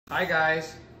Hi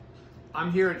guys,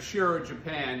 I'm here at Shiro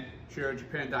Japan,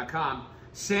 shirojapan.com,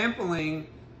 sampling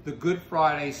the Good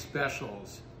Friday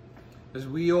specials. As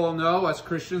we all know, us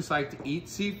Christians like to eat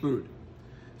seafood.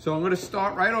 So I'm going to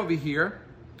start right over here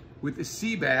with the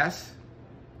sea bass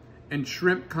and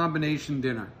shrimp combination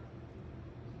dinner.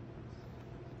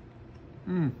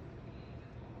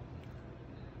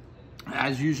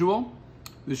 As usual,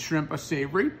 the shrimp are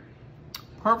savory,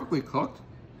 perfectly cooked.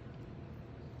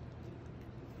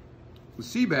 The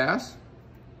sea bass,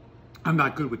 I'm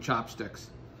not good with chopsticks,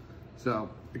 so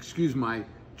excuse my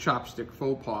chopstick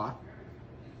faux pas.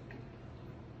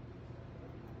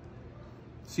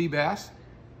 Sea bass,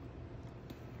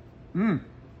 there's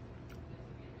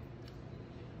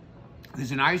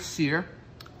a nice sear.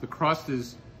 The crust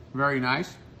is very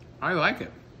nice. I like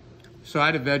it.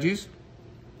 Side of veggies,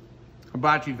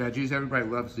 hibachi veggies. Everybody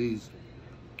loves these.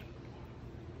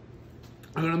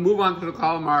 I'm gonna move on to the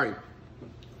calamari.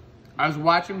 I was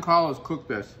watching Carlos cook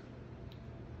this,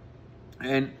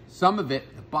 and some of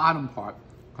it, the bottom part,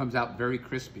 comes out very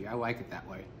crispy. I like it that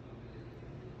way.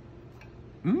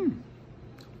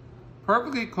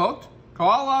 Perfectly cooked.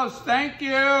 Carlos, thank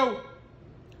you.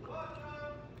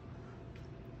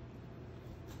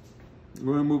 We're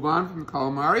gonna move on from the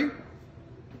calamari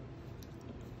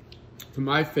to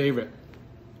my favorite,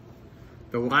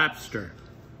 the lobster.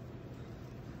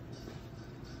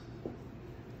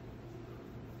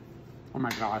 Oh my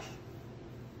gosh.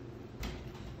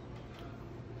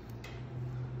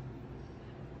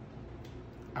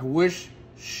 I wish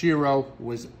Shiro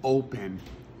was open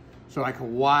so I could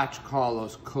watch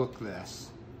Carlos cook this.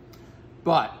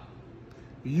 But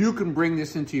you can bring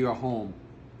this into your home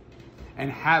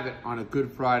and have it on a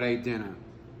Good Friday dinner.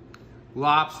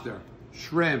 Lobster,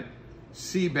 shrimp,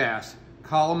 sea bass,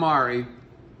 calamari.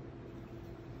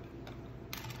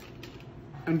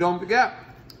 And don't forget,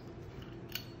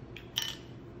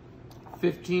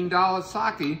 $15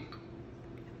 sake.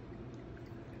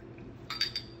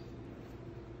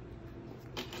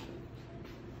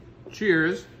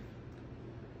 Cheers.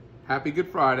 Happy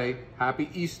Good Friday. Happy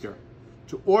Easter.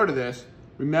 To order this,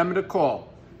 remember to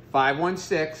call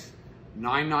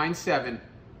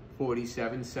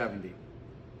 516-997-4770.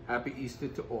 Happy Easter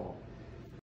to all.